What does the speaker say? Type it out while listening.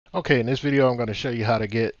Okay, in this video I'm going to show you how to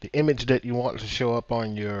get the image that you want to show up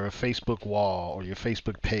on your Facebook wall or your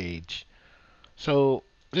Facebook page. So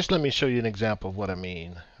just let me show you an example of what I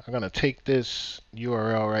mean. I'm going to take this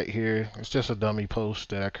URL right here. It's just a dummy post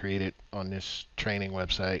that I created on this training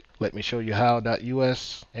website. Let me show you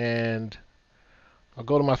how.us, and I'll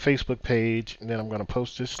go to my Facebook page, and then I'm going to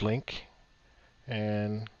post this link.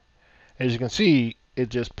 And as you can see, it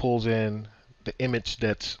just pulls in the image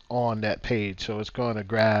that's on that page. So it's going to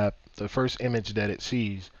grab the first image that it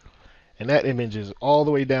sees, and that image is all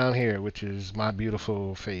the way down here, which is my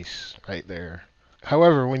beautiful face right there.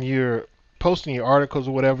 However, when you're posting your articles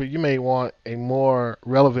or whatever, you may want a more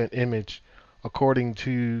relevant image according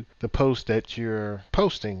to the post that you're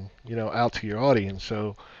posting, out to your audience.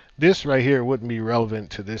 So this right here wouldn't be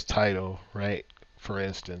relevant to this title, right? For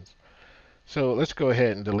instance. So let's go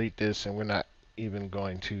ahead and delete this, and we're not even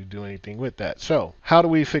going to do anything with that. So how do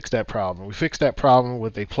we fix that problem? We fix that problem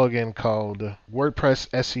with a plugin called WordPress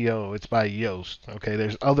SEO. It's by Yoast. Okay,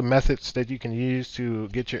 there's other methods that you can use to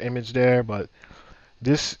get your image there, but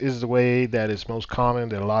this is the way that is most common,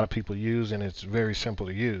 that a lot of people use, and it's very simple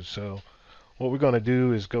to use. So what we're going to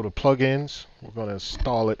do is go to plugins. We're going to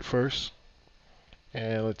install it first.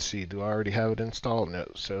 And let's see, do I already have it installed? No.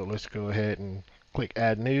 So let's go ahead and click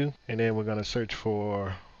add new, and then we're going to search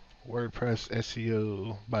for WordPress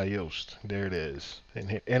SEO by Yoast. There it is, and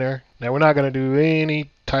hit enter. Now we're not going to do any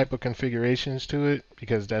type of configurations to it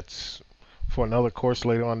because that's for another course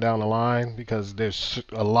later on down the line, because there's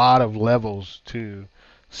a lot of levels to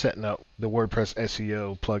setting up the WordPress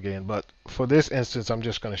SEO plugin. But for this instance, I'm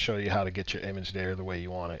just going to show you how to get your image there the way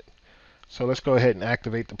you want it. So let's go ahead and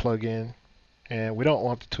activate the plugin. And we don't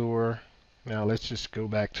want the tour. Now let's just go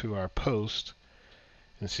back to our post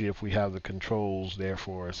and see if we have the controls there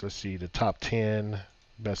for us. Let's see, the top 10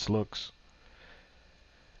 best looks.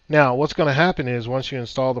 Now what's going to happen is once you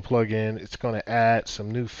install the plugin, it's going to add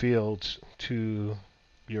some new fields to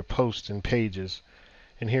your posts and pages.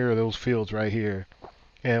 And here are those fields right here.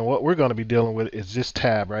 And what we're going to be dealing with is this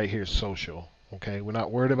tab right here, social. Okay, we're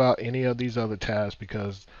not worried about any of these other tabs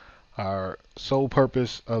because our sole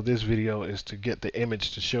purpose of this video is to get the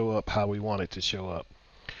image to show up how we want it to show up.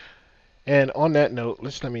 And on that note,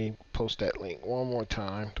 let me post that link one more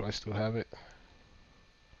time. Do I still have it?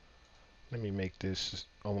 Let me make this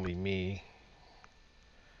only me,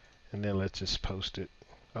 and then let's just post it.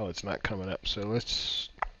 Oh, it's not coming up, so let's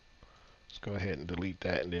go ahead and delete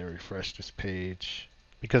that and then refresh this page,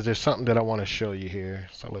 because there's something that I want to show you here.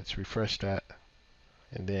 So let's refresh that,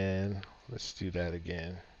 and then let's do that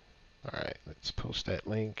again. Alright, let's post that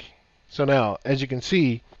link. So now, as you can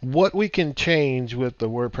see, what we can change with the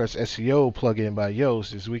WordPress SEO plugin by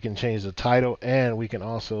Yoast is we can change the title, and we can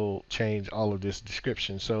also change all of this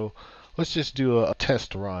description. So let's just do a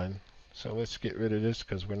test run. So let's get rid of this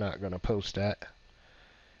because we're not going to post that.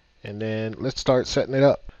 And then let's start setting it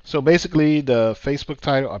up. So basically the Facebook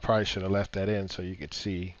title, I probably should have left that in so you could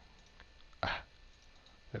see.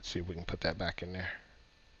 Let's see if we can put that back in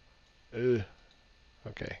there.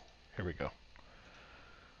 Okay. Here we go.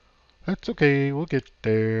 That's okay, we'll get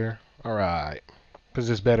there. Alright, because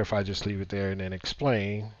it's better if I just leave it there and then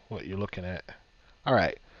explain what you're looking at.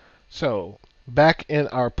 Alright, so back in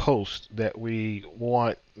our post that we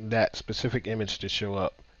want that specific image to show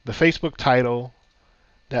up, the Facebook title,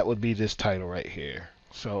 that would be this title right here.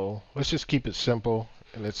 So let's just keep it simple,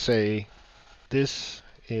 and let's say this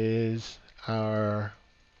is our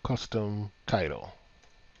custom title.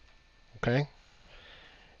 Okay?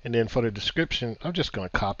 And then for the description, I'm just going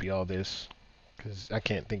to copy all this because I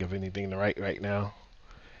can't think of anything to write right now.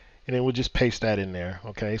 And then we'll just paste that in there.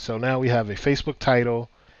 Okay, so now we have a Facebook title,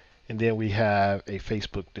 and then we have a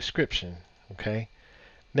Facebook description. Okay,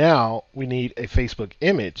 now we need a Facebook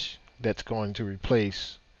image that's going to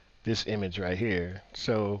replace this image right here.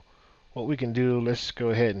 So what we can do, let's go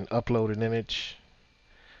ahead and upload an image.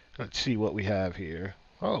 Let's see what we have here.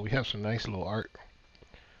 Oh, we have some nice little art.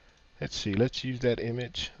 Let's see, let's use that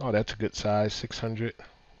image. Oh, that's a good size, 600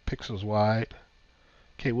 pixels wide.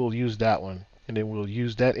 Okay, we'll use that one. And then we'll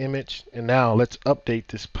use that image. And now let's update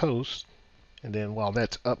this post. And then while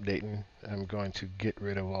that's updating, I'm going to get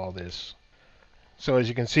rid of all this. So as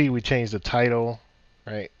you can see, we changed the title,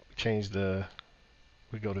 right?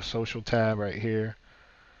 We go to social tab right here.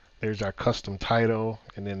 There's our custom title,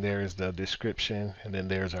 and then there's the description, and then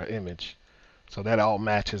there's our image. So that all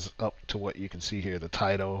matches up to what you can see here, the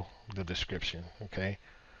title, the description. Okay.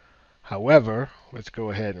 However, let's go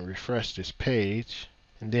ahead and refresh this page,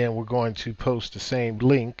 and then we're going to post the same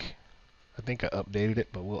link. I think I updated it,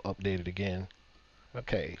 but we'll update it again.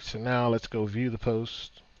 Okay, so now let's go view the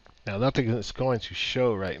post. Now nothing is going to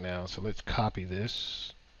show right now, so let's copy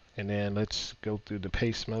this. And then let's go through the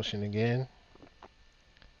paste motion again.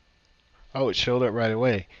 Oh, it showed up right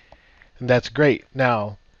away. And that's great.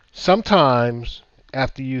 Now, sometimes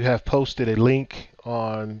after you have posted a link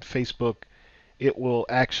on Facebook, it will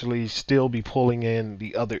actually still be pulling in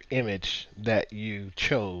the other image that you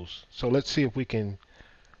chose. So let's see if we can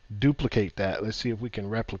duplicate that. Let's see if we can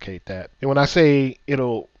replicate that. And when I say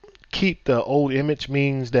it'll keep the old image,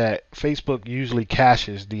 means that Facebook usually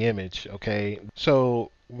caches the image, okay?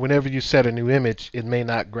 So whenever you set a new image, it may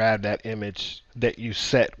not grab that image that you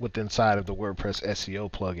set with inside of the WordPress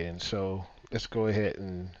SEO plugin. So let's go ahead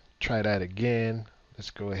and try that again. Let's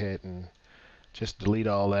go ahead and just delete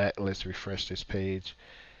all that. Let's refresh this page.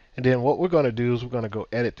 And then what we're going to do is we're going to go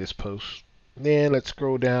edit this post. Then let's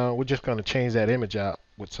scroll down. We're just going to change that image out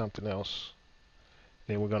with something else.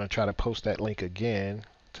 Then we're going to try to post that link again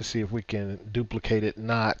to see if we can duplicate it,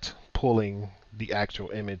 not pulling the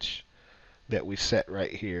actual image that we set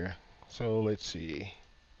right here. So let's see.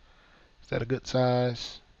 Is that a good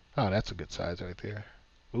size? Oh, that's a good size right there.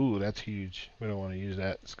 Ooh, that's huge. We don't want to use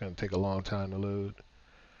that. It's going to take a long time to load.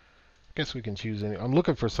 I guess we can choose any. I'm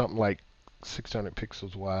looking for something like 600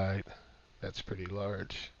 pixels wide. That's pretty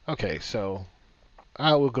large. Okay, so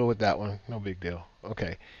I will go with that one. No big deal.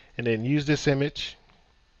 Okay, and then use this image.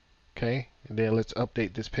 Okay, and then let's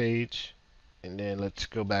update this page. And then let's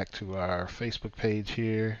go back to our Facebook page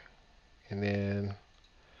here. And then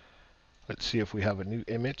let's see if we have a new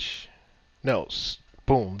image. No,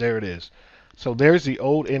 boom, there it is. So there's the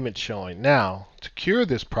old image showing. Now, to cure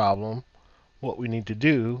this problem, what we need to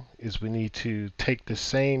do is we need to take the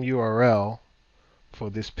same URL for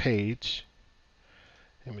this page.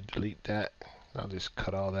 Let me delete that. I'll just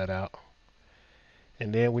cut all that out.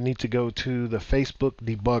 And then we need to go to the Facebook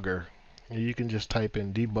debugger. You can just type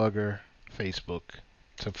in debugger Facebook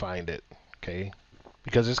to find it, okay?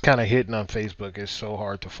 Because it's kind of hidden on Facebook. It's so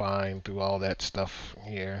hard to find through all that stuff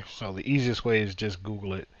here. So the easiest way is just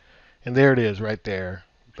Google it. And there it is right there.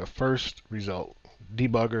 The first result,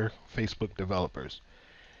 debugger Facebook developers.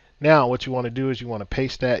 Now what you want to do is you want to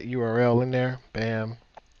paste that URL in there. Bam.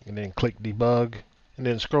 And then click debug. And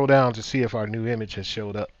then scroll down to see if our new image has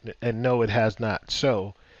showed up. And no, it has not.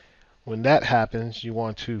 So when that happens, you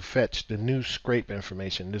want to fetch the new scrape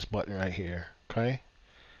information, this button right here. Okay.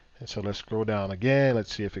 And so let's scroll down again.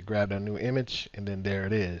 Let's see if it grabbed a new image. And then there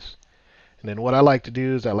it is. And then what I like to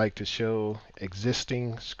do is I like to show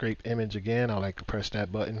existing scrape image again. I like to press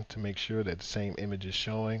that button to make sure that the same image is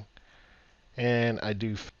showing. And I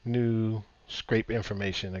do new scrape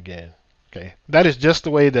information again. Okay, that is just the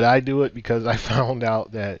way that I do it because I found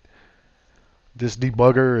out that this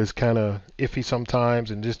debugger is kind of iffy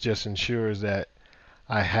sometimes, and this just ensures that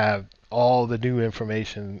I have all the new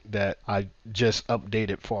information that I just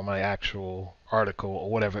updated for my actual article or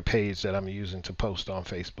whatever page that I'm using to post on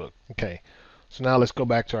Facebook. Okay, so now let's go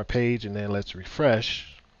back to our page and then let's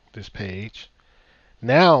refresh this page.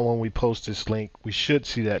 Now when we post this link, we should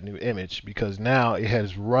see that new image because now it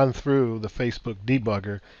has run through the Facebook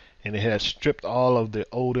debugger and it has stripped all of the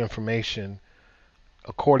old information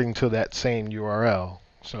according to that same URL.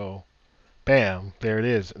 So bam, there it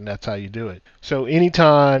is, and that's how you do it. So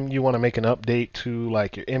anytime you want to make an update to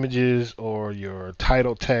like your images or your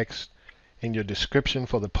title text and your description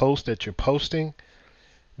for the post that you're posting,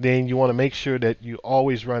 then you want to make sure that you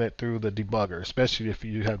always run it through the debugger, especially if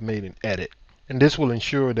you have made an edit. And this will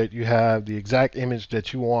ensure that you have the exact image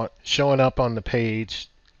that you want showing up on the page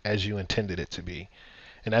as you intended it to be.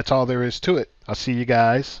 And that's all there is to it. I'll see you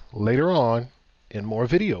guys later on in more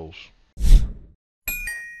videos.